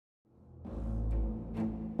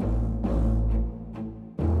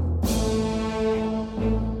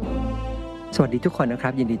สวัสดีทุกคนนะครั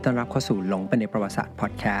บยินดีต้อนรับเข้าสู่หลงไปในประวัติศาสตร์พอ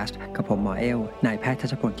ดแคสต์กับผมหมอเอลนายแพทย์ทั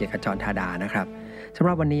ชพลเกียรติขจรธาดานะครับสำห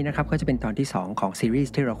รับวันนี้นะครับก็จะเป็นตอนที่2ของซีรี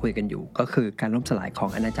ส์ที่เราคุยกันอยู่ก็คือการล่มสลายของ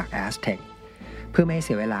อาณาจักรแอสเท็กเพื่อไม่ให้เ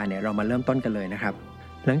สียเวลาเนี่ยเรามาเริ่มต้นกันเลยนะครับ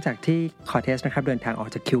หลังจากที่คอร์เทสนะครับเดินทางออก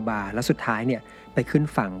จากคิวบาแล้วสุดท้ายเนี่ยไปขึ้น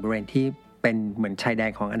ฝั่งบริเวณที่เป็นเหมือนชายแด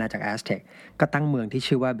นของอาณาจักรแอสเท็กก็ตั้งเมืองที่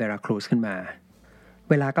ชื่อว่าเบราครูซขึ้นมา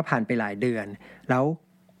เวลาก็ผ่านไปหลายเดือนแล้ว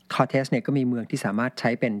คอร์เทสเนี่ยก็มีเมืองที่สามารถใช้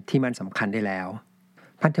เป็นที่มั่นสำคัญได้แล้ว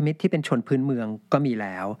พันธมิตรที่เป็นชนพื้นเมืองก็มีแ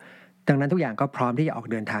ล้วดังนั้นทุกอย่างก็พร้อมที่จะออก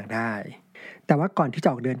เดินทางได้แต่ว่าก่อนที่จะ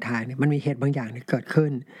ออกเดินทางเนี่ยมันมีเหตุบางอย่างเกิดขึ้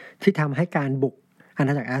นที่ทำให้การบุกอาณ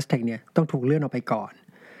าจักรแอสเท็กเนี่ยต้องถูกเลื่อนออกไปก่อน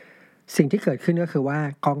สิ่งที่เกิดขึ้นก็คือว่า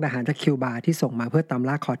กองทหารจากคิวบาที่ส่งมาเพื่อตาม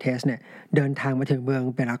ล่าคอร์เทสเนี่ยเดินทางมาถึงเมือง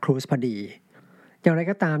เบราครูซพอดีอย่างไร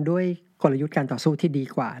ก็ตามด้วยกลยุทธ์การต่อสู้ที่ดี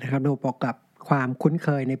กว่านะครับโดยประกอบกับความคุ้นเค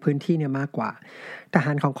ยในพื้นที่เนี่ยมากกว่าทห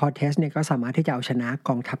ารของคอร์เทสเนี่ยก็สามารถที่จะเอาชนะก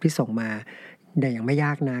องทัพที่ส่งมาได้อย่างไม่ย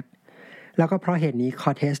ากนักแล้วก็เพราะเหตุนี้ค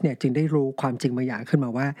อร์เทสเนี่ยจึงได้รู้ความจริงบางอย่างขึ้นมา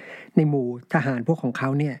ว่าในหมู่ทหารพวกของเขา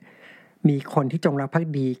เนี่ยมีคนที่จงรักภัก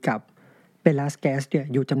ดีกับเบลาสเกสเนี่ย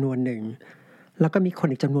อยู่จำนวนหนึ่งแล้วก็มีคน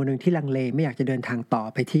อีกจำนวนหนึ่งที่ลังเลไม่อยากจะเดินทางต่อ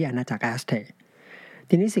ไปที่อาณาจักรแอสเท็ก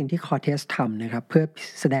ทีนี้สิ่งที่คอร์เทสทำนะครับเพื่อ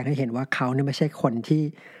แสดงให้เห็นว่าเขาเนี่ยไม่ใช่คนที่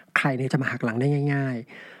ใครเนี่ยจะมาหักหลังได้ง่าย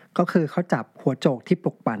ๆก็คือเขาจับหัวโจกที่ป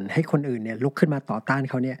ลุกปั่นให้คนอื่นเนี่ยลุกขึ้นมาต่อต้าน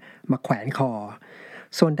เขาเนี่ยมาแขวนคอ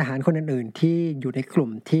ส่วนทหารคนอื่นๆที่อยู่ในกลุ่ม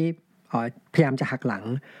ที่พยายามจะหักหลัง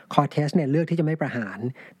คอร์เทสเนี่ยเลือกที่จะไม่ประหาร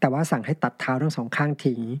แต่ว่าสั่งให้ตัดเท้าทั้งสองข้าง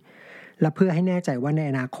ทิ้งและเพื่อให้แน่ใจว่าใน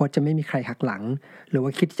อนาคตจะไม่มีใครหักหลังหรือว่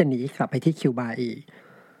าคิดจะหนีกลับไปที่คิวบาอีก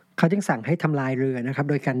เขาจึงสั่งให้ทำลายเรือนะครับ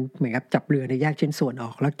โดยการเหมือนกับจับเรือในแยกชิ้นส่วนอ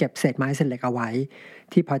อกแล้วเก็บเศษไม้เศษเหล็กเอาไว้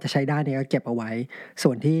ที่พอจะใช้ได้เนี่ยก็เก็บเอาไว้ส่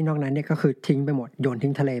วนที่นอกนั้นเนี่ยก็คือทิ้งไปหมดโยนทิ้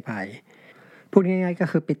งทะเลไปพูดง่ายๆก็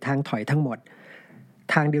คือปิดทางถอยทั้งหมด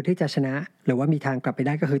ทางเดียวที่จะชนะหรือว่ามีทางกลับไปไ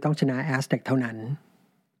ด้ก็คือต้องชนะแอสเท็กเท่านั้น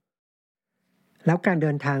แล้วการเ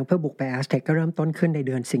ดินทางเพื่อบุกไปแอสเท็กก็เริ่มต้นขึ้นในเ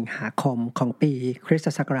ดือนสิงหาคมของปีคริสต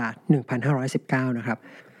ศักราช 1519 นะครับ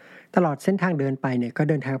ตลอดเส้นทางเดินไปเนี่ยก็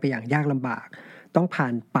เดินทางไปอย่างยากลำบากต้องผ่า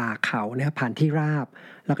นป่าเขานะครับผ่านที่ราบ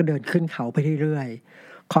แล้วก็เดินขึ้นเขาไปเรื่อย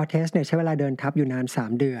ๆคอร์เทสเนี่ยใช้เวลาเดินทัพอยู่นาน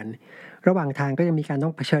3เดือนระหว่างทางก็ยังมีการต้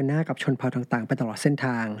องเผชิญหน้ากับชนเผ่าต่างๆไปตลอดเส้นท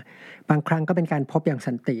างบางครั้งก็เป็นการพบอย่าง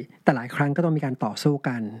สันติแต่หลายครั้งก็ต้องมีการต่อสู้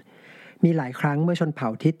กันมีหลายครั้งเมื่อชนเผ่า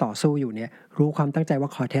ที่ต่อสู้อยู่เนี่ยรู้ความตั้งใจว่า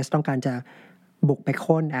คอร์เทสต้องการจะบุกไปโ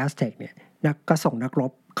ค่นแอสเท็กเนี่ยก็ส่งนักร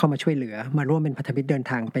บเข้ามาช่วยเหลือมาร่วมเป็นพันธมิตรเดิน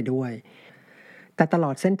ทางไปด้วยแต่ตล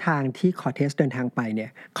อดเส้นทางที่คอร์เทสเดินทางไปเนี่ย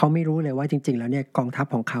เขาไม่รู้เลยว่าจริงๆแล้วเนี่ยกองทัพ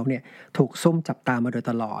ของเขาเนี่ยถูกซุ่มจับตามาโดย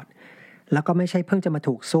ตลอดแล้วก็ไม่ใช่เพิ่งจะมา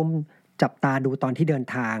ถูกซุ่มจับตาดูตอนที่เดิน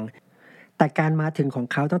ทางแต่การมาถึงของ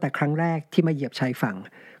เขาตั้งแต่ครั้งแรกที่มาเหยียบชายฝั่ง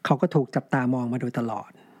เขาก็ถูกจับตามองมาโดยตลอด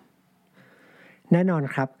แน่นอน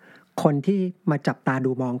ครับคนที่มาจับตา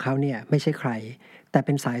ดูมองเขาเนี่ยไม่ใช่ใครแต่เ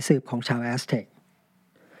ป็นสายสืบของชาวแอสเท็ก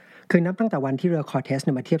คือนับตั้งแต่วันที่เรือคอร์เทส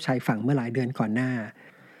มาเทียบชายฝั่งเมื่อหลายเดือนก่อนหน้า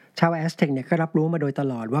ชาวแอสเท็กเนี่ยก็รับรู้มาโดยต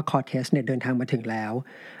ลอดว่าคอร์เทสเนี่ยเดินทางมาถึงแล้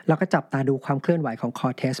วก็จับตาดูความเคลื่อนไหวของคอ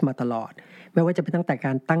ร์เทสมาตลอดไม่ว่าจะเป็นตั้งแต่ก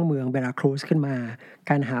ารตั้งเมืองเบราครูซขึ้นมา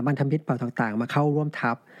การหาพันธมิตรเผ่าต่างๆมาเข้าร่วม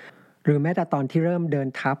ทัพหรือแม้แต่ตอนที่เริ่มเดิน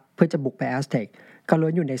ทัพเพื่อจะบุกไปแอสเท็กก็ล้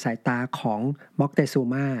วนอยู่ในสายตาของม็อกเตซู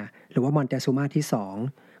มาหรือว่ามอนเตซูมาที่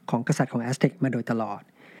2ของกษัตริย์ของแอสเท็กมาโดยตลอด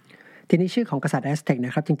ทีนี้ชื่อของกษัตริย์แอสเท็กน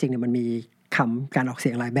ะครับจริงๆเนี่ยมันมีคำการออกเสี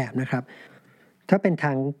ยงหลายแบบนะครับถ้าเป็นท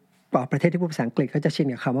างประเทศที่พูดภาษาอังกฤษก็จะชิน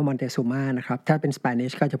กับคำว่ามอนเตซูมานะครับถ้าเป็นสเปนิ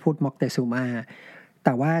ชก็จะพูดม็อกเตซูมาแ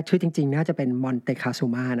ต่ว่าชื่อจริงๆน่าจะเป็นมอนเตคาซู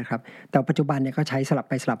มานะครับแต่ปัจจุบันเนี่ยก็ใช้สลับ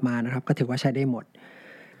ไปสลับมานะครับก็ถือว่าใช้ได้หมด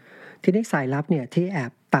ทีนี้สายลับเนี่ยที่แอ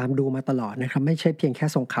บตามดูมาตลอดนะครับไม่ใช่เพียงแค่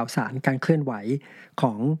ส่งข่าวสารการเคลื่อนไหวข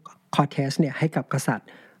องคอร์เทสเนี่ยให้กับกษัตริย์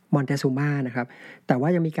มอนเตซูมานะครับแต่ว่า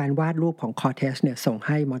ยังมีการวาดรูปของคอร์เทสเนี่ยส่งใ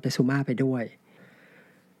ห้มอนเตซูมาไปด้วย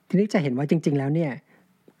ทีนี้จะเห็นว่าจริงๆแล้วเนี่ย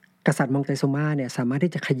กษัตริย์มอนเตซูมาเนี่ยสามารถ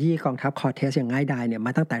ที่จะขยี้กองทัพคอร์เทสอย่างง่ายดายเนี่ยม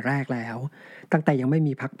าตั้งแต่แรกแล้วตั้งแต่ยังไม่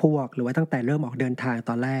มีพรรคพวกหรือว่าตั้งแต่เริ่มออกเดินทางต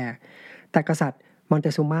อนแรกแต่กษัตริย์มอนเต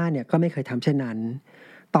ซูมาเนี่ยก็ไม่เคยทำเช่นนั้น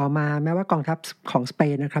ต่อมาแม้ว่ากองทัพของสเป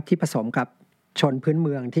นนะครับที่ผสมกับชนพื้นเ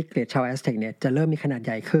มืองที่เกลียดชาวแอสเท็กเนี่ยจะเริ่มมีขนาดใ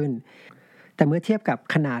หญ่ขึ้นแต่เมื่อเทียบกับ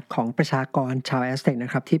ขนาดของประชากรชาวแอสเท็กน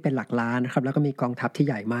ะครับที่เป็นหลักล้านนะครับแล้วก็มีกองทัพที่ใ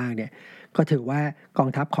หญ่มากเนี่ยก็ถือว่ากอง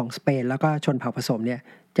ทัพของสเปนแล้วก็ชนเผ่าผสมเนี่ย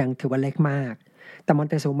ยังถือว่าเล็กมากแต่มอน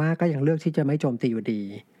เตซูมาก็ยังเลือกที่จะไม่โจมตีอยู่ดี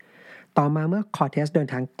ต่อมาเมื่อคอร์เทสเดิน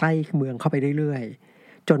ทางใกล้เมืองเข้าไปเรื่อย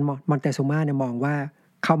ๆจนมอนเตซูมาเนี่ยมองว่า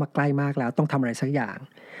เข้ามาใกล้มากแล้วต้องทำอะไรสักอย่าง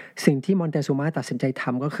สิ่งที่มอนเตซูมาตัดสินใจท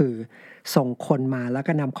ำก็คือส่งคนมาแล้ว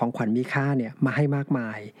ก็นำของขวัญมีค่าเนี่ยมาให้มากม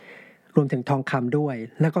ายรวมถึงทองคำด้วย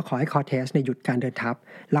แล้วก็ขอให้คอร์เทสเนี่ยหยุดการเดินทัพ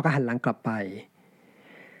แล้วก็หันหลังกลับไป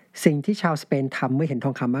สิ่งที่ชาวสเปนทำเมื่อเห็นท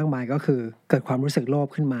องคำมากมายก็คือเกิดความรู้สึกโลภ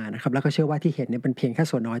ขึ้นมานะครับแล้วก็เชื่อว่าที่เห็นเนี่ยเป็นเพียงแค่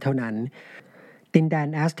ส่วนน้อยเท่านั้นดินแดน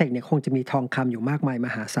แอสเท็กเนี่ยคงจะมีทองคำอยู่มากมายม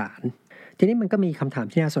หาศาลทีนี้มันก็มีคำถาม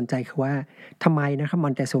ที่น่าสนใจคือว่าทำไมนะครับม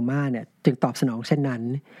อนเตซูมาเนี่ยจึงตอบสนองเช่นนั้น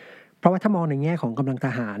เพราะว่าถ้ามองในแง่ของกำลังท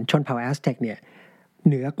หารชนเผ่าแอสเท็กเนี่ยเ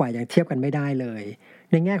หนือกว่าอย่างเทียบกันไม่ได้เลย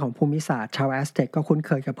ในแง่ของภูมิศาสตร์ชาวแอสเท็กก็คุ้นเ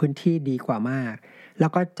คยกับพื้นที่ดีกว่ามากแล้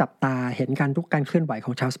วก็จับตาเห็นทุกการเคลื่อนไหวข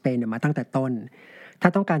องชาวสเปนเนี่ยมาตั้งแต่ต้นถ้า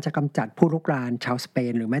ต้องการจะกำจัดผู้รุกรานชาวสเป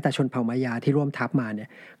นหรือแม้แต่ชนเผ่ามายาที่ร่วมทัพมาเนี่ย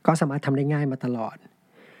ก็สามารถทำได้ง่ายมาตลอด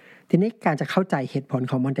ทีนี้การจะเข้าใจเหตุผล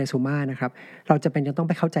ของมอนเตซูมานะครับเราจะเป็นจะต้องไ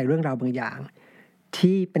ปเข้าใจเรื่องราวบางอย่าง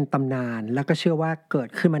ที่เป็นตำนานแล้วก็เชื่อว่าเกิด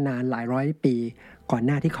ขึ้นมานานหลายร้อยปีก่อนห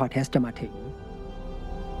น้าที่คอร์เทสจะมาถึง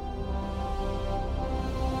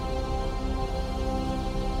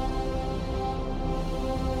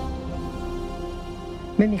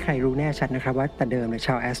ไม่มีใครรู้แน่ชัดนะครับว่าแต่เดิมช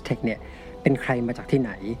าวแอสเท็กเนี่ยเป็นใครมาจากที่ไห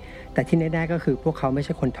นแต่ที่แน่ๆก็คือพวกเขาไม่ใ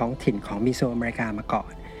ช่คนท้องถิ่นของมิโซอเมริกามาก่อ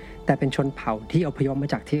นแต่เป็นชนเผ่าที่อพยพมา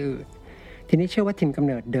จากที่อื่นทีนี้เชื่อว่าถิ่นกำ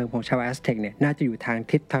เนิดเดิมของชาวแอสเท็กเนี่ยน่าจะอยู่ทาง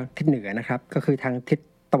ทิศเหนือนะครับก็คือทางทิศ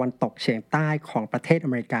ตะวันตกเฉียงใต้ของประเทศอ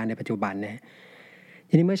เมริกาในปัจจุบันนะ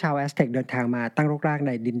ทีนี้เมื่อชาวแอสเท็กเดินทางมาตั้งรกรากใ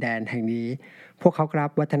นดินแดนแห่งนี้พวกเขารับ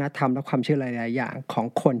วัฒนธรรมและความเชื่อหลายๆอย่างของ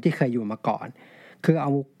คนที่เคยอยู่มาก่อนคือเอ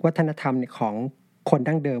าวัฒนธรรมของคน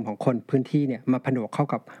ดั้งเดิมของคนพื้นที่เนี่ยมาผนวกเข้า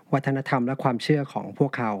กับวัฒนธรรมและความเชื่อของพว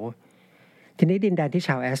กเขาทีนี้ดินแดนที่ช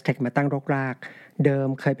าวแอสเท็กมาตั้งรกรากเดิม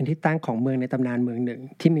เคยเป็นที่ตั้งของเมืองในตำนานเมืองหนึ่ง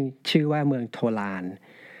ที่มีชื่อว่าเมืองโทลาน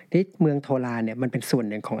ที่เมืองโทลานเนี่ยมันเป็นส่วน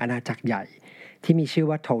หนึ่งของอาณาจักรใหญ่ที่มีชื่อ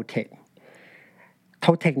ว่าโทเท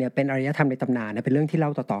คเนี่ยเป็นอารยธรรมในตำนานนะเป็นเรื่องที่เล่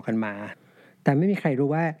าต่อๆกันมาแต่ไม่มีใครรู้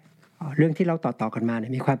ว่าเรื่องที่เล่าต่อๆกันมาเนี่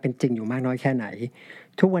ยมีความเป็นจริงอยู่มากน้อยแค่ไหน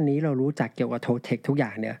ทุกวันนี้เรารู้จักเกี่ยวกับโทเทคทุกอย่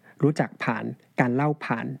างเนี่ยรู้จักผ่านการเล่า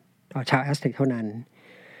ผ่านชาวแอสเท็กเท่านั้น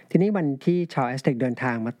ทีนี้วันที่ชาวแอสเท็กเดินท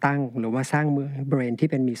างมาตั้งหรือว่าสร้างเมืองบริเวณที่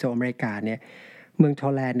เป็นมิโซอเมริกาเนี่ยเมืองโท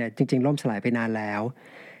แลนด์เนี่ยจริงๆล่มสลายไปนานแล้ว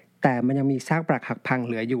แต่มันยังมีซากปรักหักพังเ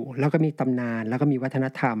หลืออยู่แล้วก็มีตำนานแล้วก็มีวัฒน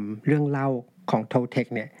ธรรมเรื่องเล่าของโทเทค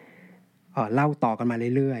เนี่ยเล่าต่อกันมา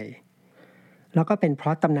เรื่อยๆแล้วก็เป็นเพร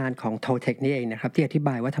าะตำนานของโทเทคนี่เองนะครับที่อธิบ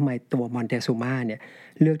ายว่าทำไมตัวมอนเตซูมาเนี่ย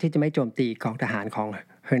เลือกที่จะไม่โจมตีกองทหารของ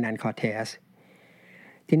เฮอร์นันคอร์เทส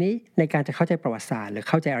ทีนี้ในการจะเข้าใจประวัติศาสตร์หรือ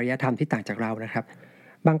เข้าใจอารยธรรมที่ต่างจากเรานะครับ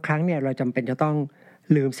บางครั้งเนี่ยเราจำเป็นจะต้อง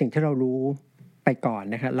ลืมสิ่งที่เรารู้ไปก่อน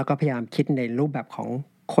นะครับแล้วก็พยายามคิดในรูปแบบของ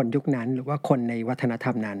คนยุคนั้นหรือว่าคนในวัฒนธร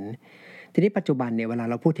รมนั้นทีนี้ปัจจุบันเนี่ยเวลา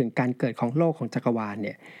เราพูดถึงการเกิดของโลกของจักรวาลเ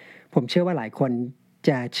นี่ยผมเชื่อว่าหลายคน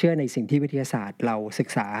จะเชื่อในสิ่งที่วิทยาศาสตร์เราศึก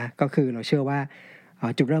ษาก็คือเราเชื่อว่า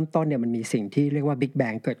จุดเริ่มต้นเนี่ยมันมีสิ่งที่เรียกว่า Big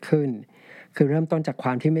Bang เกิดขึ้นคือเริ่มต้นจากคว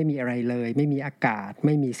ามที่ไม่มีอะไรเลยไม่มีอากาศไ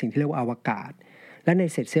ม่มีสิ่งที่เรียกว่าอวกาศและใน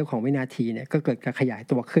เศษเสี้ยวของวินาทีเนี่ยก็เกิดการขยาย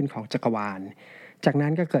ตัวขึ้นของจักรวาลจากนั้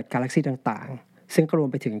นก็เกิดกาแล็กซีต่างๆซึ่งก็รวม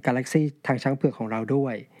ไปถึงกาแล็กซีทางช้างเผือกของเราด้ว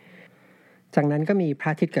ยจากนั้นก็มีพร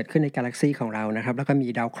ะอาทิตย์เกิดขึ้นในกาแล็กซีของเรานะครับแล้วก็มี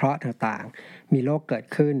ดาวเคราะห์ต่างๆมีโลกเกิด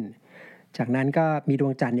ขึ้นจากนั้นก็มีดว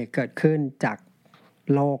งจันทร์เนี่ยเกิดขึ้นจาก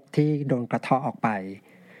โลกที่โดนกระเทาะออกไป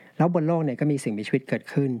แล้วบนโลกเนี่ยก็มีสิ่งมีชีวิตเกิด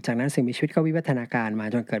ขึ้นจากนั้นสิ่งมีชีวิตก็วิวัฒนาการมา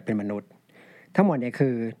จนเกิดเป็นมนุษย์ทั้งหมดเนี่ยคื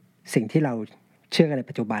อสิ่งที่เราเชื่อกันใน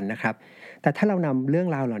ปัจจุบันนะครับแต่ถ้าเรานำเรื่อง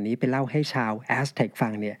ราวเหล่านี้ไปเล่าให้ชาวแอสเท็กฟั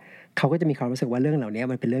งเนี่ยเขาก็จะมีความรู้สึกว่าเรื่องเหล่านี้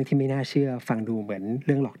มันเป็นเรื่องที่ไม่น่าเชื่อฟังดูเหมือนเ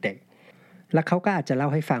รื่องหลอกเด็กและเขาก็อาจจะเล่า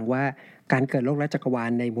ให้ฟังว่าการเกิดโลกและจักรวา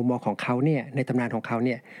ลในมุมมองของเขาเนี่ยในตำนานของเขาเ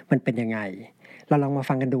นี่ยมันเป็นยังไงเราลองมา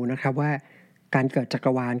ฟังกันดูนะครับว่าการเกิดจัก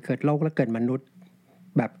รวาลเกิดโลกและเกิดมนุษย์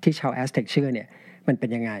แบบที่ชาวแอสเท็กเชื่อเนี่ยมันเป็น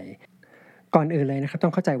ยังไงก่อนอื่นเลยนะครับต้อ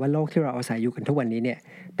งเข้าใจว่าโลกที่เราอาศัยอยู่กันทุกวันนี้เนี่ย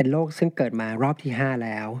เป็นโลกซึ่งเกิดมารอบที่5แ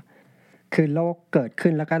ล้วคือโลกเกิดขึ้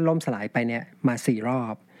นแล้วก็ล่มสลายไปเนี่ยมา4รอ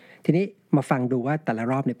บทีนี้มาฟังดูว่าแต่ละ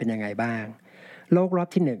รอบเนี่ยเป็นยังไงบ้างโลกรอบ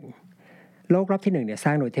ที่1โลกรอบที่1เนี่ยส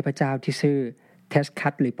ร้างโดยเทพเจ้าที่ชื่อเทสคั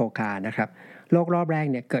ตลิโปกานะครับโลกรอบแรก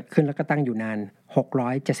เนี่ยเกิดขึ้นแล้วก็ตั้งอยู่นาน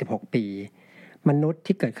676ปีมนุษย์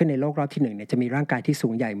ที่เกิดขึ้นในโลกรอบที่1เนี่ยจะมีร่างกายที่สู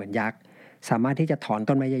งใหญ่เหมือนยักษ์สามารถที่จะถอน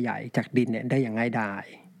ต้นไม้ใหญ่ๆจากดินเนี่ยได้อย่างง่ายดาย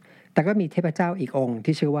แต่ก็มีเทพเจ้าอีกองค์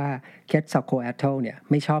ที่ชื่อว่าเคทซัลโคแอตเทิลเนี่ย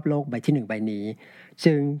ไม่ชอบโลกใบที่1ใบนี้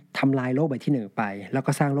จึงทำลายโลกใบที่1ไปแล้ว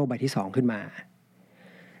ก็สร้างโลกใบที่2ขึ้นมา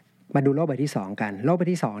ดูโลกใบที่2กันโลกใบ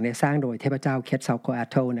ที่2เนี่ยสร้างโดยเทพเจ้าเคทซัลโคแอต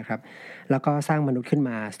เทิลนะครับแล้วก็สร้างมนุษย์ขึ้น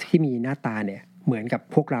มาที่มีหน้าตาเนี่ยเหมือนกับ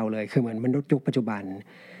พวกเราเลยคือเหมือนมนุษย์ยุคปัจจุบัน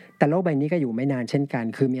แต่โลกใบนี้ก็อยู่ไม่นานเช่นกัน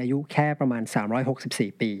คือมีอายุแค่ประมาณ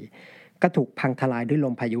364ปีก็ถูกพังทลายด้วยล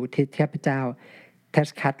มพายุที่เทพเจ้าเทส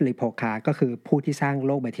คัตลิโพคาก็คือผู้ที่สร้างโ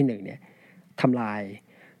ลกใบที่1เนี่ยทำลาย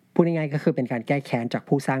พูดง่ายๆก็คือเป็นการแก้แค้นจาก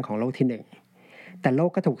ผู้สร้างของโลกที่1แต่โล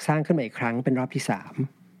กก็ถูกสร้างขึ้นมาอีกครั้งเป็นรอบที่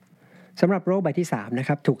3 สำหรับโลกใบที่3นะค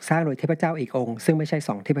รับถูกสร้างโดยเทพเจ้าอีกองค์ซึ่งไม่ใช่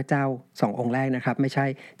2เทพเจ้า2องค์แรกนะครับไม่ใช่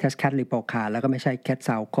เทสคัตลิโปคาแล้วก็ไม่ใช่เคทซ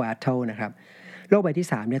าลโคอาโตนะครับโลกใบที่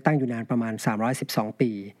3เนี่ยตั้งอยู่นานประมาณ312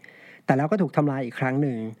ปีแต่แล้วก็ถูกทำลายอีกครั้งห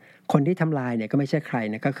นึ่งคนที่ทำลายเนี่ยก็ไม่ใช่ใคร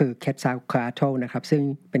นะก็คือเคทซาลโคอาโตนะครับซึ่ง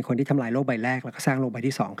เป็นคนที่ทำลายโลกใบแรกแล้วก็สร้างโลกใบ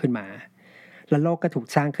ที่2ขึ้นมาและโลกก็ถูก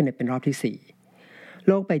สร้างขึ้นเป็นรอบที่4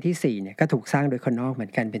โลกใบที่4เนี่ยก็ถูกสร้างโดยคนนอกเหมือ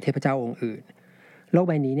นกันเป็นเทพเจ้าองค์อื่นโลก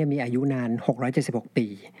ใบนี้เนี่ยมีอายุนาน676ปี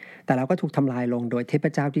แต่แล้วก็ถูกทำลายลงโดยเทพ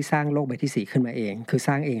เจ้าที่สร้างโลกใบที่4ขึ้นมาเองคือส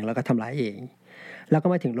ร้างเองแล้วก็ทำลายเองแล้วก็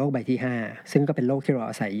มาถึงโลกใบที่5ซึ่งก็เป็นโลกที่เรา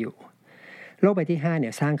อาศัยอยู่โลกใบที่5เนี่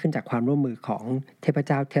ยสร้างขึ้นจากความร่วมมือของเทพเ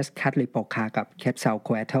จ้าเทสคัตลิโปคากับเคทซาลโค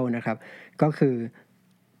อาโตนะครับก็คือ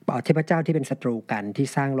เทพเจ้าที่เป็นศัตรูกันที่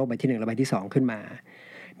สร้างโลกใบที่1และใบที่2ขึ้นมา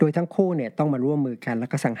โดยทั้งคู่เนี่ยต้องมาร่วมมือกันแล้ว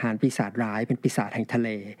ก็สังหารปีศาจร้ายเป็นปีศาจแห่งทะเล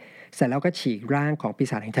เสร็จแล้วก็ฉีกร่างของปี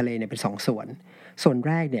ศาจแห่งทะเลเนี่ยเป็น2ส่วน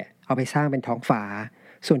แรกเนี่ยเอาไปสร้างเป็นท้องฟ้า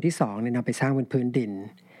ส่วนที่2เนี่ยนำไปสร้างเป็นพื้นดิน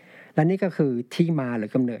และนี่ก็คือที่มาหรือ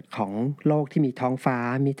กำเนิดของโลกที่มีท้องฟ้า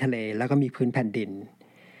มีทะเลแล้วก็มีพื้นแผ่นดิน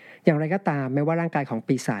อย่างไรก็ตามแม้ว่าร่างกายของ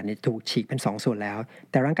ปีศาจเนี่ยถูกฉีกเป็น2ส่วนแล้ว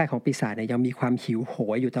แต่ร่างกายของปีศาจเนี่ยยังมีความหิวโห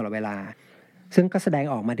ยอยู่ตลอดเวลาซึ่งก็แสดง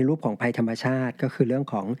ออกมาในรูปของภัยธรรมชาติก็คือเรื่อง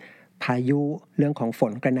ของพายุเรื่องของฝ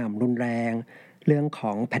นกระหน่ำรุนแรงเรื่องข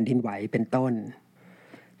องแผ่นดินไหวเป็นต้น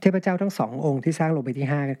เทพเจ้าทั้ง2องค์ที่สร้างโลกใบที่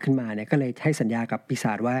5ขึ้นมาเนี่ยก็เลยให้สัญญากับปีศ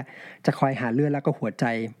าจว่าจะคอยหาเลือดแล้วก็หัวใจ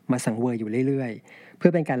มาสังเวยอยู่เรื่อยๆเพื่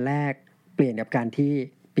อเป็นการแลกเปลี่ยนกับการที่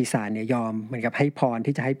ปีศาจเนี่ยยอมเหมือนกับให้พร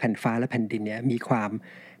ที่จะให้แผ่นฟ้าและแผ่นดินเนี่ยมีความ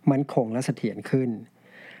มั่นคงและเสถียรขึ้น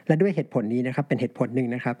และด้วยเหตุผลนี้นะครับเป็นเหตุผลหนึ่ง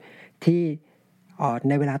นะครับที่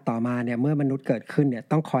ในเวลาต่อมาเนี่ยเมื่อมนุษย์เกิดขึ้นเนี่ย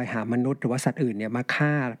ต้องคอยหามนุษย์หรือว่าสัตว์อื่นเนี่ยมาฆ่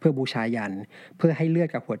าเพื่อบูชายันเพื่อให้เลือด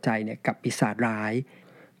กับหัวใจเนี่ยกับปีศาจร้าย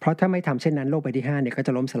เพราะถ้าไม่ทำเช่นนั้นโลกใบที่5เนี่ยก็จ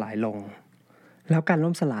ะล่มสลายลงแล้วการ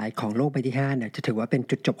ล่มสลายของโลกใบที่5เนี่ยจะถือว่าเป็น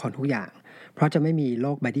จุดจบของทุกอย่างเพราะจะไม่มีโล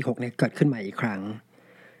กใบที่6เนี่ยเกิดขึ้นใหม่อีกครั้ง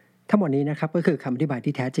ทั้งหมดนี้นะครับก็คือคำอธิบาย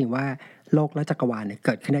ที่แท้จริงว่าโลกและจักรวาลเนี่ยเ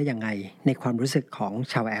กิดขึ้นได้ยังไงในความรู้สึกของ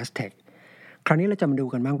ชาวแอสเท็กคราวนี้เราจะมาดู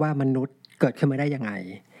กันบ้างว่ามนุษย์เกิดขึ้นมาได้ยังไง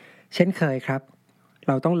เช่นเคยครับเ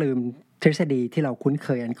ราต้องลืมทฤษฎีที่เราคุ้นเค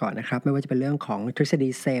ยกันก่อนนะครับไม่ว่าจะเป็นเรื่องของทฤษฎี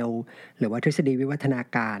เซลล์หรือว่าทฤษฎีวิวัฒนา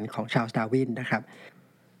การของชาร์ลส์ดาร์วินนะครับ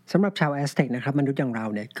สำหรับชาวแอสเท็กนะครับมนุษย์อย่างเรา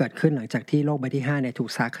เนี่ยเกิดขึ้นหลังจากที่โลกใบที่5เนี่ยถูก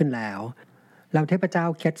สร้างขึ้นแล้วเราเทพเจ้า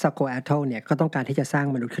เคทซาโคอาโตเนี่ยก็ต้องการที่จะสร้าง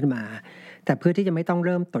มนุษย์ขึ้นมาแต่เพื่อที่จะไม่ต้องเ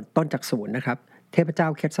ริ่มต้นจากศูนย์นะครับเทพเจ้า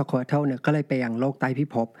เคทซาโคอาโตเนี่ยก็เลยไปยังโลกใต้พิ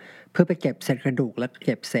ภพเพื่อไปเก็บเศษกระดูกและเ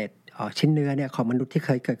ก็บเศษชิ้นเนื้อเนี่ยของมนุษย์ที่เค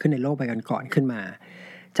ยเกิดขึ้นในโลกใบก่อนๆขึ้นมา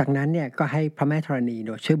จากนั้นเนี่ยก็ให้พระแม่ธรณีโ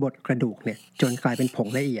ดยช่วยบดกระดูกเนี่ยจนกลายเป็นผง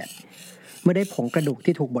ละเอียดเมื่อได้ผงกระดูก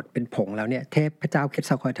ที่ถูกบดเป็นผงแล้วเนี่ยเทพเจ้าเคท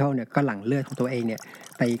ซาโคอาโตเนี่ยก็หลั่งเลือดของตัวเองเนี่ย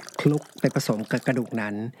ไปคลุกไปผสมกับกระดูก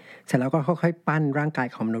นั้นเสร็จแล้วก็ค่อยๆปั้นร่างกาย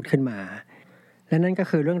ของมนุษย์ขึ้นมาและนั่นก็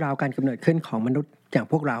คือเรื่องราวการกำเนิดขึ้นของมนุษย์อย่าง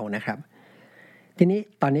พวกเรานะครับทีนี้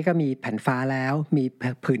ตอนนี้ก็มีแผ่นฟ้าแล้วมี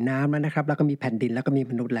ผืนน้ำแล้วนะครับแล้วก็มีแผ่นดินแล้วก็มี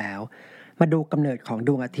มนุษย์แล้วมาดูกำเนิดของด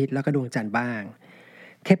วงอาทิตย์แล้วก็ดวงจันทร์บ้าง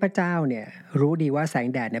เทพเจ้าเนี่ยรู้ดีว่าแสง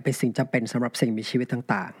แดดเนี่ยเป็นสิ่งจำเป็นสำหรับสิ่งมีชีวิต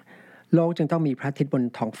ต่างๆโลกจึงต้องมีพระอาทิตย์บน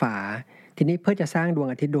ท้องฟ้าทีนี้เพื่อจะสร้างดวง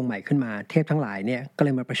อาทิตย์ดวงใหม่ขึ้นมาเทพทั้งหลายเนี่ยก็เล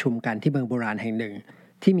ยมาประชุมกันที่เมืองโบราณแห่งหนึ่ง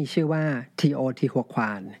ที่มีชื่อว่าทีโอทีฮัวคว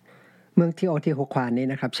านเมืองทีโอทีฮัวควานนี้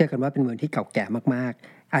นะครับเชื่อกันว่าเป็นเมืองที่เก่าแก่มาก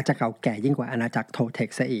ๆอาจจะเก่าแก่ยิ่งกว่าอาณาจักรโทเทค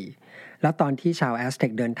ซะอีกแล้วตอนที่ชาวแอสเท็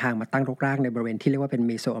กเดินทางมาตั้งรกรากในบริเวณที่เรียกว่าเป็นเ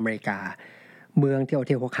มโสอเมริกาเมืองทีโอ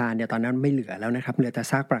ทีฮัวควานเนี่ยตอนนั้นไม่เหลือแล้วนะครับเหลือแต่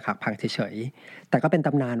ซากปรักหักพังเฉยๆแต่ก็เป็นต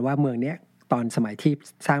ำนานว่าเมืองนี้ตอนสมัยที่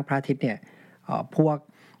สร้างพระอาทิตย์เนี่ยพวก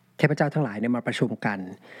เทพเจ้าทั้งหลายเนี่ยมาประชุมกัน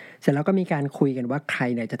เสร็จแล้วก็มีการคุยกันว่าใคร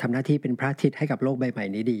เนี่ยจะทำหน้าที่เป็นพระอาทิตย์ให้กับโลกใบใหม่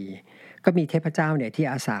นี้ดีก็มีเทพเจ้าเนี่ยที่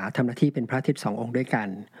อาสาทำหน้าที่เป็นพระอาทิตย์2องค์ด้วยกัน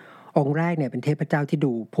องค์แรกเนี่ยเป็นเทพเจ้าที่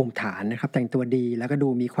ดูภูมิฐานนะครับแต่งตัวดีแล้วก็ดู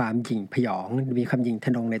มีความหยิ่งพยองมีความหยิ่งท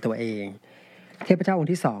ะนงในตัวเองเทพเจ้าองค์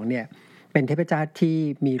ที่2เนี่ยเป็นเทพเจ้าที่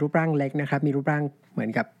มีรูปร่างเล็กนะครับมีรูปร่างเหมือน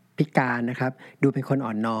กับพิการนะครับดูเป็นคนอ่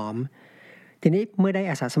อนน้อมทีนี้เมื่อได้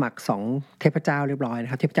อาสาสมัคร2เทพเจ้าเรียบร้อยน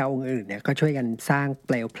ะครับเทพเจ้าองค์อื่นเนี่ยก็ช่วยกันสร้างเป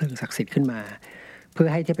ลวเพลิงศักดิ์สิทธิ์ขึ้นมาเพื่อ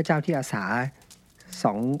ให้เทพเจ้าที่อาสา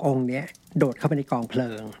2องค์นี้โดดเข้าไปในกองเพลิ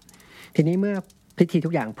งทีนี้เมื่อพิธีทุ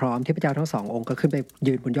กอย่างพร้อมเทพเจ้าทั้ง2องค์ก็ขึ้นไป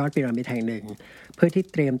ยืนบนยอดพีระมิดแห่งหนึ่งเพื่อที่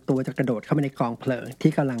เตรียมตัวจะกระโดดเข้าไปในกองเพลิง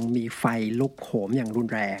ที่กำลังมีไฟลุกโหมอย่างรุน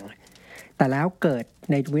แรงแต่แล้วเกิด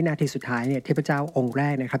ในวินาทีสุดท้ายเนี่ยเทพเจ้าองค์แร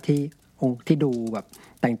กนะครับที่องค์ที่ดูแบบ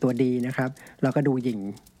แต่งตัวดีนะครับแล้วก็ดูห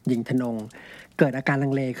ยิ่งทะนงเกิดอาการลั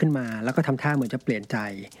งเลขึ้นมาแล้วก็ทำท่าเหมือนจะเปลี่ยนใจ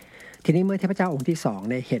ทีนี้เมื่อเทพเจ้าองค์ที่2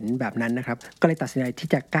เนี่ยเห็นแบบนั้นนะครับก็เลยตัดสินใจที่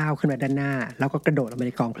จะก้าวขึ้นมาด้านหน้าแล้วก็กระโดดลงไปใ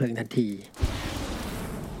นกองเพลิงทันที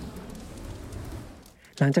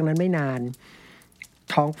หลังจากนั้นไม่นาน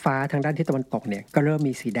ท้องฟ้าทางด้านทิศตะวันตกเนี่ยก็เริ่ม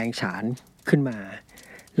มีสีแดงฉานขึ้นมา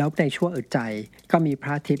แล้วในชั่วอึดใจก็มีพร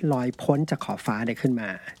ะอาทิตย์ลอยพ้นจากขอบฟ้าได้ขึ้นมา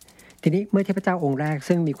ทีนี้เมื่อเทพเจ้าองค์แรก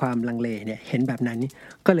ซึ่งมีความลังเลเนี่ยเห็นแบบนั้น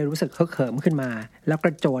ก็เลยรู้สึกเขิมขึ้นมาแล้วก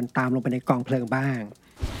ระโจนตามลงไปในกองเพลิงบ้าง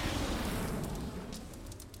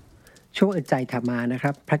ช่วงอึดใจถัดมานะค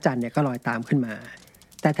รับพระจันทร์เนี่ยก็ลอยตามขึ้นมา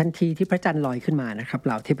แต่ทันทีที่พระจันทร์ลอยขึ้นมานะครับเห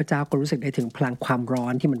ล่าเทพเจ้าก็รู้สึกได้ถึงพลังความร้อ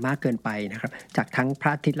นที่มันมากเกินไปนะครับจากทั้งพร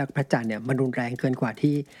ะอาทิตย์และพระจันทร์เนี่ยมันรุนแรงเกินกว่า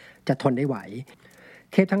ที่จะทนได้ไหว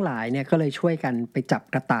เทพทั้งหลายเนี่ยก็เลยช่วยกันไปจับ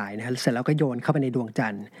กระต่ายนะเสร็จแล้วก็โยนเข้าไปในดวงจั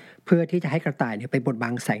นทร์เพื่อที่จะให้กระต่ายเนี่ยไปบดบั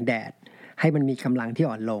งแสงแดดให้มันมีกำลังที่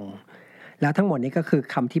อ่อนลงแล้วทั้งหมดนี้ก็คือ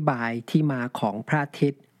คำอธิบายที่มาของพระอาทิ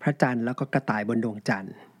ตย์พระจันทร์แล้วก็กระต่ายบนดวงจันท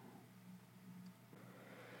ร์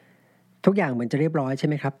ทุกอย่างเหมือนจะเรียบร้อยใช่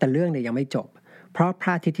ไหมครับแต่เรื่องเนี่ยยังไม่จบเพราะพร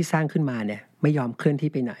ะอาทิตย์ที่สร้างขึ้นมาเนี่ยไม่ยอมเคลื่อนที่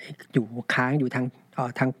ไปไหนอยู่ค้างอยู่ท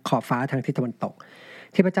างขอบฟ้าทางทิศตะวันตก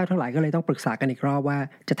เทพเจ้าทั้งหลายก็เลยต้องปรึกษากันอีกรอบว่า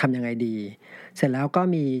จะทำยังไงดีเสร็จแล้วก็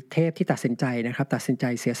มีเทพที่ตัดสินใจนะครับตัดสินใจ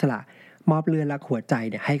เสียสละมอบเลือดและหัวใจ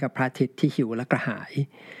เนี่ยให้กับพระอาทิตย์ที่หิวและกระหาย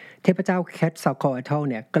เทพเจ้าเคทซาโคอัลโธ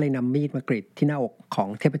เนี่ยก็เลยนำมีดมากรีดที่หน้าอกของ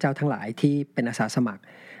เทพเจ้าทั้งหลายที่เป็นอาสาสมัคร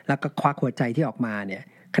แล้วก็ควักหัวใจที่ออกมาเนี่ย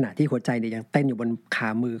ขณะที่หัวใจเนี่ยยังเต้นอยู่บนขา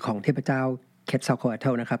มือของเทพเจ้าเคทซาโคอัลโธ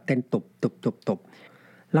นะครับเต้นตุบตุบตุบตุบ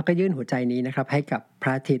แล้วก็ยื่นหัวใจนี้นะครับให้กับพร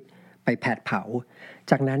ะอาทิตย์ไปแผดเผา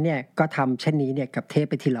จากนั้นเนี่ยก็ทำเช่นนี้เนี่ยกับเทพ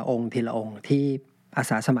ไปทีละองค์ทีละองค์ที่อา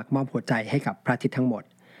สาสมัครมอบหัวใจให้กับพระอาทิตย์ทั้งหมด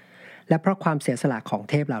และเพราะความเสียสละของ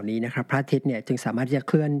เทพเหล่านี้นะครับพระอาทิตย์เนี่ยจึงสามารถที่จะเ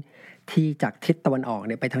คลื่อนที่จากทิศตะวันออกเ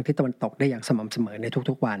นี่ยไปทางทิศตะวันตกได้อย่างสม่ำเสมอใน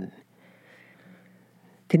ทุกๆวัน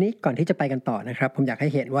ทีนี้ก่อนที่จะไปกันต่อนะครับผมอยากให้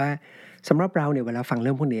เห็นว่าสำหรับเราเนี่ยเวลาฟังเ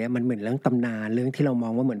รื่องพวกนี้มันเหมือนเรื่องตำนานเรื่องที่เรามอ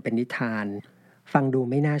งว่าเหมือนเป็นนิทานฟังดู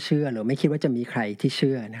ไม่น่าเชื่อหรือไม่คิดว่าจะมีใครที่เ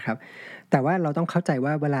ชื่อนะครับแต่ว่าเราต้องเข้าใจ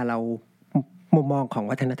ว่าเวลาเรามุมมองของ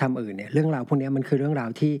วัฒนธรรมอื่นเนี่ยเรื่องราวพวกนี้มันคือเรื่องราว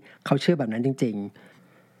ที่เขาเชื่อแบบนั้นจริง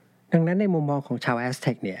ๆดังนั้นในมุมมองของชาวแอสเ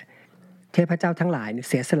ท็กเนี่ยเทพเจ้าทั้งหลาย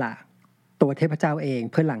เสียสละตัวเทพเจ้าเอง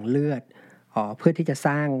เพื่อหลั่งเลือดเพื่อที่จะส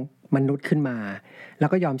ร้างมนุษย์ขึ้นมาแล้ว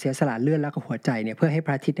ก็ยอมเสียสละเลือดแล้วก็หัวใจเนี่ยเพื่อให้พ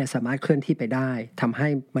ระอาทิตย์เนี่ยสามารถเคลื่อนที่ไปได้ทำให้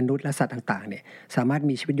มนุษย์และสัตว์ต่างๆเนี่ยสามารถ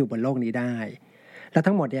มีชีวิตอยู่บนโลกนี้ได้และ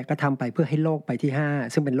ทั้งหมดเนี่ยก็ทำไปเพื่อให้โลกใบที่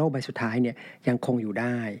5ซึ่งเป็นโลกใบสุดท้ายเนี่ยยังคงอยู่ไ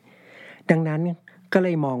ด้ดังนั้นก็เล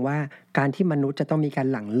ยมองว่าการที่มนุษย์จะต้องมีการ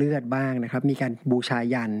หลั่งเลือดบ้างนะครับมีการบูชา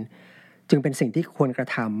ยันจึงเป็นสิ่งที่ควรกระ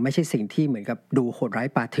ทำไม่ใช่สิ่งที่เหมือนกับดูโหดร้าย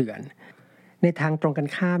ป่าเถื่อนในทางตรงกัน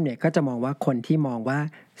ข้ามเนี่ยก็จะมองว่าคนที่มองว่า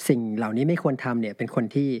สิ่งเหล่านี้ไม่ควรทำเนี่ยเป็นคน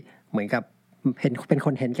ที่เหมือนกับเป็นค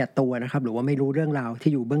นเห็นแก่ตัวนะครับหรือว่าไม่รู้เรื่องราว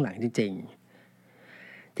ที่อยู่เบื้องหลังจริง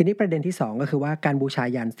ๆทีนี้ประเด็นที่2ก็คือว่าการบูชา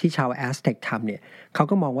ยันที่ชาวแอสเท็กทำเนี่ยเขา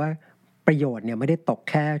ก็มองว่าประโยชน์เนี่ยไม่ได้ตก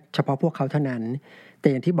แค่เฉพาะพวกเขาเท่านั้นแต่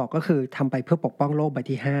อย่างที่บอกก็คือทำไปเพื่อปกป้องโลกใบ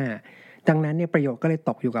ที่5ดังนั้นเนี่ยประโยชน์ก็เลย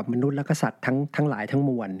ตกอยู่กับมนุษย์และก็สัตว์ทั้งหลายทั้ง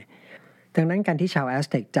มวลดังนั้นการที่ชาวแอส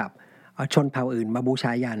เท็กจับชนเผ่าอื่นมาบูช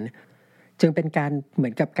ายันจึงเป็นการเหมื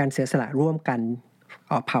อนกับการเสียสละร่วมกัน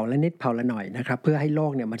เผ่าละนิดเผ่าละหน่อยนะครับเพื่อให้โล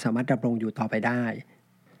กเนี่ยมันสามารถดำรงอยู่ต่อไปได้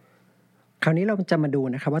คราวนี้เราจะมาดู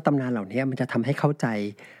นะครับว่าตำนานเหล่านี้มันจะทำให้เข้าใจ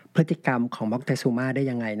พฤติกรรมของม็อกเตซูมาได้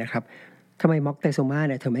ยังไงนะครับทำไมม็อกเตซูมาเ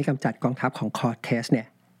นี่ยถึงไม่กำจัดกองทัพของคอร์เทสเนี่ย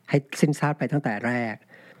ให้สิ้นซากไปตั้งแต่แรก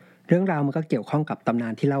เรื่องราวมันก็เกี่ยวข้องกับตำนา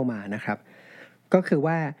นที่เล่ามานะครับก็คือ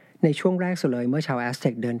ว่าในช่วงแรกสุดเลยเมื่อชาวแอสเท็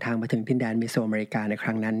กเดินทางมาถึงดินแดนเมโสอเมริกาในค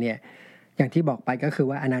รั้งนั้นเนี่ยอย่างที่บอกไปก็คือ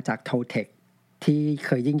ว่าอาณาจักรโทเทคที่เค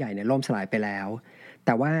ยยิ่งใหญ่เนี่ยล่มสลายไปแล้วแ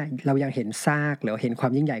ต่ว่าเรายังเห็นซากหรือเห็นควา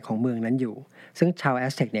มยิ่งใหญ่ของเมืองนั้นอยู่ซึ่งชาวแอ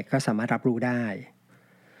สเท็กเนี่ยก็สามารถรับรู้ได้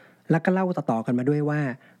แล้วก็เล่าต่อๆกันมาด้วยว่า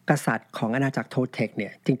กษัตริย์ของอาณาจักรโทเทคเนี่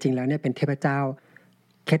ยจริงๆแล้วเนี่ยเป็นเทพเจ้า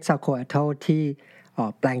เคทซาโคอัลโธที่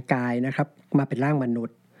แปลงกายนะครับมาเป็นร่างมนุษ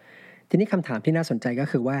ย์ทีนี้คำถามที่น่าสนใจก็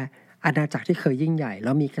คือว่าอาณาจักรที่เคยยิ่งใหญ่แ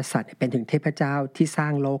ล้วมีกษัตริย์เป็นถึงเทพเจ้าที่สร้า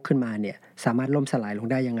งโลกขึ้นมาเนี่ยสามารถล่มสลายลง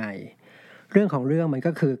ได้ยังไงเรื่องของเรื่องมัน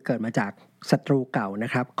ก็คือเกิดมาจากศัตรูเก่าน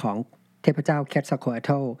ะครับของเทพเจ้าเคทซาโคอัลโ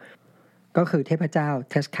ธก็คือเทพเจ้า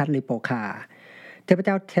เทสคัตลิโปคาเทพเ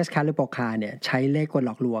จ้าเทสคัตลิโปคาเนี่ยใช้เล่ห์กลหล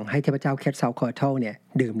อกลวงให้เทพเจ้าเคทซาโคอัลโธเนี่ย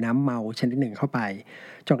ดื่มน้ำเมาชนิดหนึ่งเข้าไป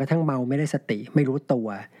จนกระทั่งเมาไม่ได้สติไม่รู้ตัว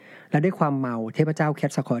และด้วยความเมาเทพเจ้าเค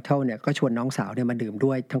ทซาโคอัลโธเนี่ยก็ชวนน้องสาวเนี่ยมาดื่ม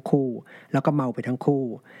ด้วยทั้งคู่แล้วก็เมาไปทั้งคู่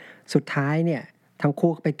สุดท้ายเนี่ยทั้ง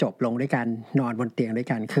คู่ไปจบลงด้วยกันนอนบนเตียงด้วย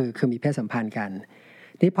กันคือมีเพศสัมพันธ์กัน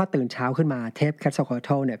นี่พอตื่นเช้าขึ้นมาเทพเคทซาโคอัลโธ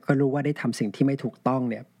เนี่ยก็รู้ว่าได้ทำสิ่งที่ไม่ถูกต้อง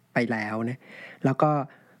เนี่ยไปแล้วนะแล้วก็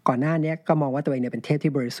ก่อนหน้านี้ก็มองว่าตัวเองเนี่ยเป็นเทพ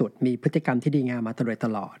ที่บริสุทธิ์มีพฤติกรรมที่ดีงามมาต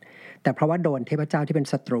ลอดแต่เพราะว่าโดนเทพเจ้าที่เป็น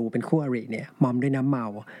ศัตรูเป็นคู่อริเนี่ยมอมด้วยน้ำเมา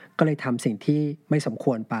ก็เลยทำสิ่งที่ไม่สมค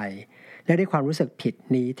วรไปและด้วยความรู้สึกผิด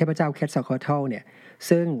นี้เทพเจ้าเคทซาโคอัลโธเนี่ย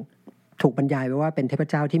ซึ่งถูกบรรยายไว้ว่าเป็นเทพ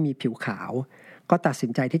เจ้าที่มีผิวขาวก็ตัดสิ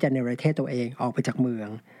นใจที่จะเนรเทศตัวเองออกไปจากเมือง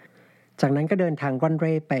จากนั้นก็เดินทางร่อนเ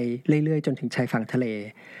ร่ไปเรื่อยๆจนถึงชายฝั่งทะเล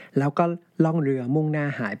แล้วก็ล่องเรือมุ่งหน้า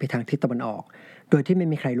หายไปทางทิศตะวันออกโดยที่ไม่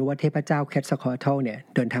มีใครรู้ว่าเทพเจ้าเคทซาคอโธเนี่ย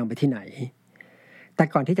เดินทางไปที่ไหนแต่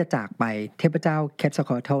ก่อนที่จะจากไปเทพเจ้าเคทซาค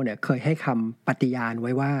อโธเนี่ยเคยให้คำปฏิญาณไ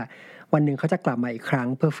ว้ว่าวันหนึ่งเขาจะกลับมาอีกครั้ง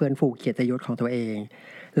เพื่อฟื้นฟูเกียรติยศของตัวเอง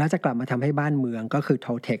แล้วจะกลับมาทำให้บ้านเมืองก็คือโท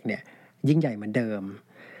เทคเนี่ยยิ่งใหญ่เหมือนเดิม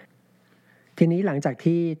ทีนี้หลังจาก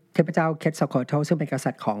ที่เทพเจ้าเคทซาคอโธซึ่งเป็นกษั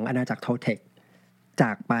ตริย์ของอาณาจักรโทเทคจ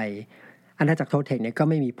ากไปอาณาจักรโทเทคเนี่ยก็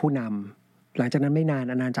ไม่มีผู้นำหลังจากนั้นไม่นาน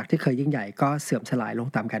อาณาจักรที่เคยยิ่งใหญ่ก็เสื่อมสลายลง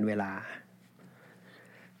ตามกาลเวลา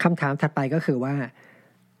คำถามถัดไปก็คือว่า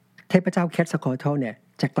เทพเจ้าเคทซาคอโธเนี่ย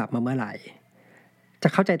จะกลับมาเมื่อไหร่จะ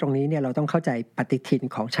เข้าใจตรงนี้เนี่ยเราต้องเข้าใจปฏิทิน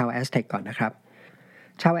ของชาวแอสเท็กก่อนนะครับ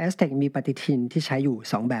ชาวแอสเท็กมีปฏิทินที่ใช้อยู่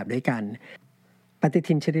2แบบด้วยกันปฏิ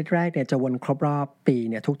ทินชนิดแรกเนี่ยจะวนครบรอบปี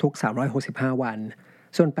เนี่ยทุกๆ365วัน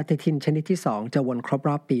ส่วนปฏิทินชนิดที่2จะวนครบร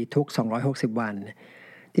อบปีทุก260วัน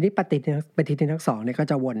ทีนี้ปฏิทินทั้งสองเนี่ยก็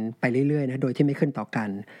จะวนไปเรื่อยๆนะโดยที่ไม่ขึ้นต่อกัน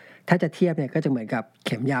ถ้าจะเทียบเนี่ยก็จะเหมือนกับเ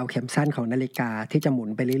ข็มยาวเข็มสั้นของนาฬิกาที่จะหมุน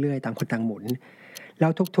ไปเรื่อยๆต่างคนต่างหมุนแล้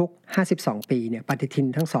วทุกๆ52ปีเนี่ยปฏิทิน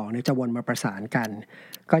ทั้งสองเนี่ยจะวนมาประสานกัน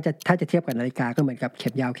ก็จะถ้าจะเทียบกับนาฬิกาก็เหมือนกับเข็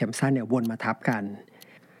มยาวเข็มสั้นเนี่ยวนมาทับกัน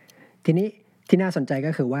ทีนี้ที่น่าสนใจ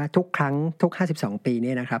ก็คือว่าทุกครั้งทุก52ปีเ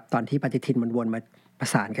นี่ยนะครับตอนที่ปฏิทินมันวนมาประ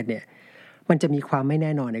สานกันเนี่ยมันจะมีความไม่แ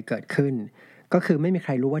น่นอนเนี่ยเกิดขึ้นก็คือไม่มีใค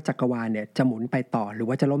รรู้ว่าจักรวาลเนี่ยจะหมุนไปต่อหรือ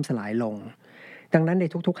ว่าจะล่มสลายลงดังนั้นใน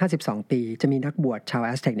ทุกๆ52ปีจะมีนักบวชชาวแอ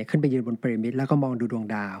สเท็กเนี่ยขึ้นไปยืนบนพีระมิดแล้วก็มองดูดวง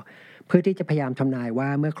ดาวเพื่อที่จะพยายามทำนายว่า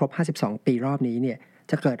เมื่อครบ52ปีรอบนี้เนี่ย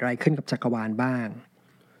จะเกิดอะไรขึ้นกับจักรวาลบ้าง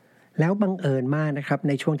แล้วบังเอิญมากนะครับใ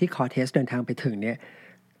นช่วงที่คอร์เทสเดินทางไปถึงเนี่ย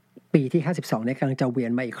ปีที่52เนี่ยกำลังจะเวีย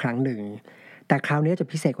นมาอีกครั้งหนึ่งแต่คราวนี้จะ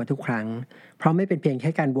พิเศษกว่าทุกครั้งเพราะไม่เป็นเพียงแค่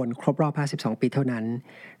การวนครบรอบ52ปีเท่านั้น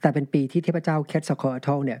แต่เป็นปีที่เทพเจ้าเคทซาคอโธ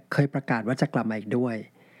เนี่ยเคยประกาศว่าจะกลับมาอีกด้วย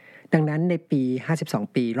ดังนั้นในปี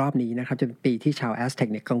52ปีรอบนี้นะครับจะเป็นปีที่ชาวแอสเท็ก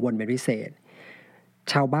เนี่ยกังวลเป็นพิเศษ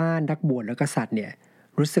ชาวบ้านนักบวชและกษัตริย์เนี่ย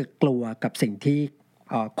รู้สึกกลัวกับสิ่งที่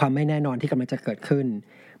ความไม่แน่นอนที่กำลังจะเกิดขึ้น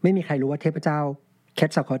ไม่มีใครรู้ว่าเทพเจ้าเคท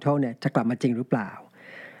ซาคอโธเนี่ยจะกลับมาจริงหรือเปล่า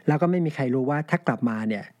แล้วก็ไม่มีใครรู้ว่าถ้ากลับมา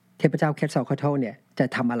เนี่ยเทพเจ้าเคทซาคอโธเนี่ยจะ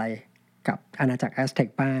ทำอะไรกับอาณาจักรแอสเท็ก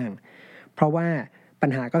บ้างเพราะว่าปัญ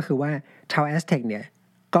หาก็คือว่าชาวแอสเท็กเนี่ย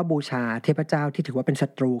ก็บูชาเทพเจ้าที่ถือว่าเป็นศั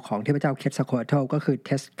ตรูของเทพเจ้าเคทซาคอโธก็คือเท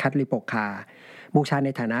สคัตลิโปคาบูชาใน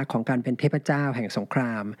ฐานะของการเป็นเทพเจ้าแห่งสงคร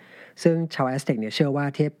ามซึ่งชาวแอสเท็กเนี่ยเชื่อว่า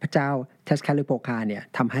เทพเจ้าเทสคัตลิโปคาเนี่ย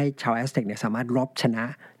ทำให้ชาวแอสเท็กเนี่ยสามารถรบชนะ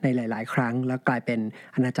ในหลายๆครั้งแล้วกลายเป็น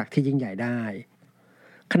อาณาจักรที่ยิ่งใหญ่ได้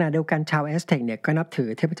ขณะเดียวกันชาวแอสเท็กเนี่ยก็นับถือ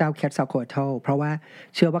เทพเจ้าเคทซาคอโธเพราะว่า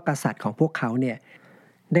เชื่อว่ากษัตริย์ของพวกเขาเนี่ย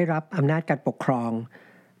ได้รับอำนาจการปกครอง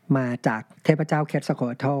มาจากเทพเจ้าเคทซาคอ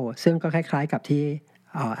โธซึ่งก็คล้ายๆกับที่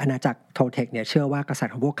อาณาจักรโทเทคเนี่ยเชื่อว่ากษัตริ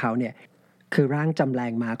ย์ของพวกเขาเนี่ยคือร่างจำแร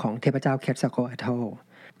งมาของเทพเจ้าเคทซาคอโธ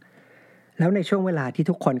แล้วในช่วงเวลาที่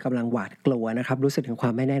ทุกคนกำลังหวาดกลัวนะครับรู้สึกถึงควา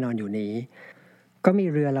มไม่แน่นอนอยู่นี้ก็มี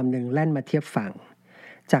เรือลำหนึ่งแล่นมาเทียบฝั่ง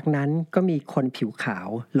จากนั้นก็มีคนผิวขาว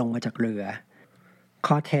ลงมาจากเรือค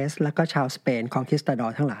อร์เทสและก็ชาวสเปนคอนคิสตาดอ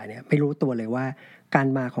ร์ทั้งหลายเนี่ยไม่รู้ตัวเลยว่าการ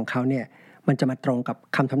มาของเขาเนี่ยมันจะมาตรงกับ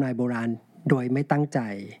คำทำนายโบราณโดยไม่ตั้งใจ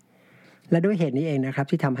และด้วยเหตุนี้เองนะครับ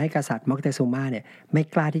ที่ทำให้กษัตริย์มอกเตซูมาเนี่ยไม่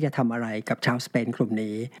กล้าที่จะทำอะไรกับชาวสเปนกลุ่ม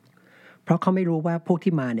นี้เพราะเขาไม่รู้ว่าพวก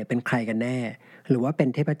ที่มาเนี่ยเป็นใครกันแน่หรือว่าเป็น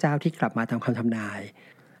เทพเจ้าที่กลับมาตามคำทำนาย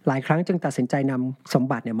หลายครั้งจึงตัดสินใจนำสม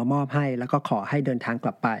บัติเนี่ยมามอบให้แล้วก็ขอให้เดินทางก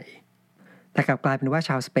ลับไปแต่กลับกลายเป็นว่าช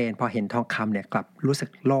าวสเปนพอเห็นทองคำเนี่ยกลับรู้สึก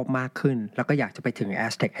โลภมากขึ้นแล้วก็อยากจะไปถึงแอ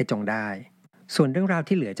สเท็กให้จงได้ส่วนเรื่องราว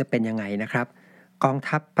ที่เหลือจะเป็นยังไงนะครับกอง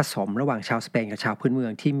ทัพผสมระหว่างชาวสเปนกับชาวพื้นเมือ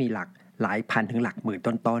งที่มีหลายพันถึงหลักหมื่น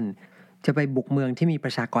ต้นๆจะไปบุกเมืองที่มีป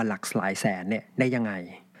ระชากรหลักหลายแสนเนี่ยได้ยังไง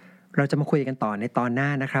เราจะมาคุยกันต่อในตอนหน้า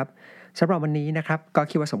นะครับสำหรับวันนี้นะครับก็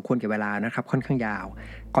คิดว่าสมควรแก่เวลานะครับค่อนข้างยาว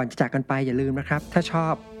ก่อนจะจากกันไปอย่าลืมนะครับถ้าชอ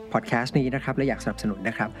บพอดแคสต์นี้นะครับและอยากสนับสนุน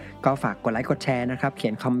นะครับก็ฝากกดไลค์กดแชร์นะครับเขี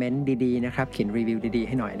ยนคอมเมนต์ดีๆนะครับเขียนรีวิวดีๆใ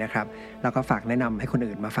ห้หน่อยนะครับแล้วก็ฝากแนะนำให้คน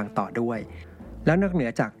อื่นมาฟังต่อด้วยแล้วนอกเหนื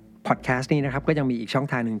อจากพอดแคสต์นี้นะครับก็ยังมีอีกช่อง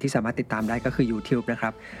ทางหนึ่งที่สามารถติดตามได้ก็คือ YouTube นะครั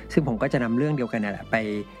บซึ่งผมก็จะนำเรื่องเดียวกันนั่นแหละไป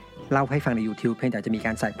เล่าให้ฟังใน YouTube เพียงแต่จะมีก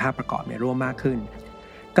ารใส่ภาพประกอบร่วมมากขึ้น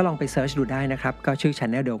ก็ลองไปเสิร์ชดูได้นะครับก็ชื่อ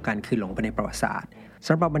channel เดียวกันคือหลงไปในประวัติศาสตร์ส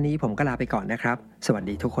ำหรับวันนี้ผมก็ลาไปก่อนนะครับสวัส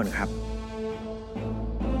ดีทุกคนครับ